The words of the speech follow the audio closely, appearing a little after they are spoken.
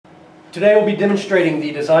Today we'll be demonstrating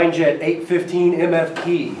the Designjet 815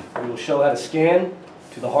 MFP. We will show how to scan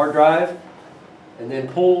to the hard drive and then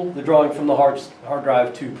pull the drawing from the hard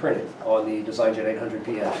drive to print it on the Designjet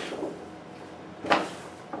 800PS.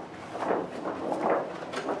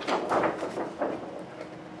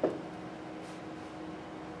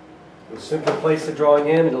 We'll simply place the drawing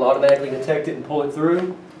in, it'll automatically detect it and pull it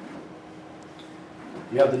through.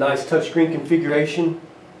 You have the nice touchscreen configuration.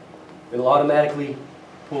 It'll automatically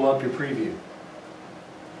pull up your preview.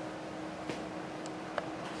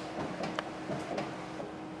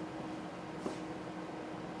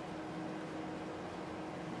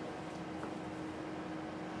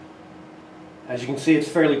 As you can see, it's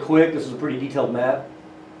fairly quick. This is a pretty detailed map.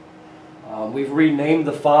 We've renamed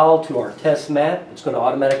the file to our test map. It's going to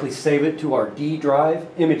automatically save it to our D drive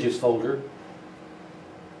images folder.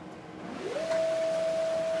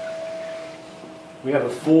 We have a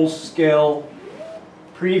full-scale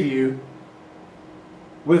preview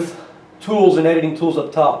with tools and editing tools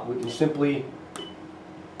up top. We can simply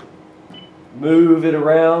move it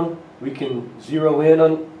around. We can zero in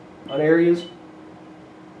on areas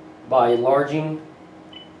by enlarging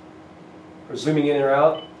or zooming in or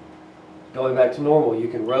out, going back to normal. You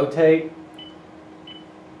can rotate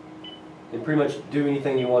and pretty much do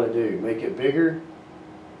anything you want to do. Make it bigger,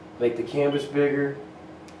 make the canvas bigger,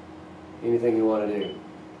 anything you want to do.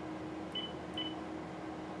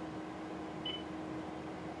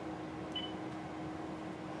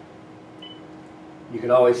 You can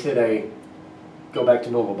always hit a go back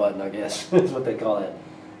to normal button, I guess. That's what they call that.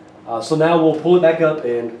 So now we'll pull it back up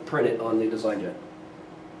and print it on the Designjet.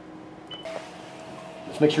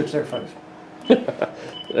 Let's make sure it's there first.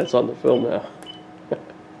 That's on the film now.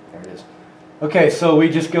 There it is. Okay, so we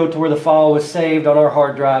just go to where the file was saved on our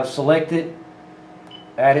hard drive, select it,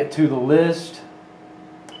 add it to the list,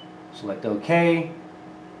 select OK,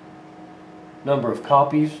 number of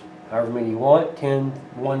copies, however many you want, 10,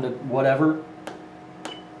 1 to whatever,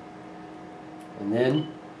 and then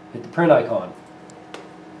hit the print icon.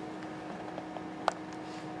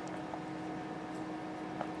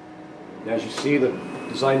 As you see, the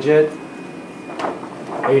Designjet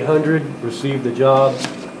 800 received the job.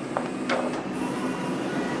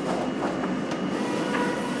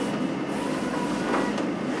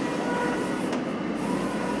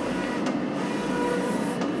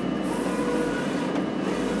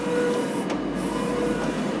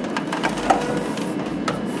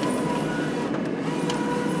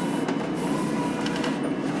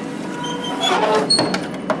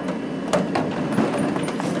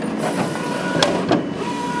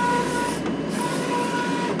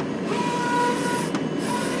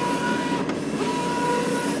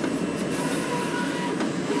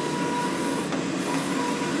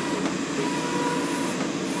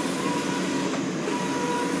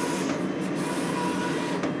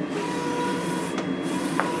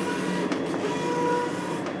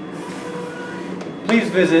 Please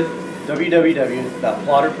visit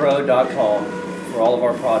www.plotterpro.com for all of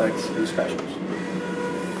our products and specials.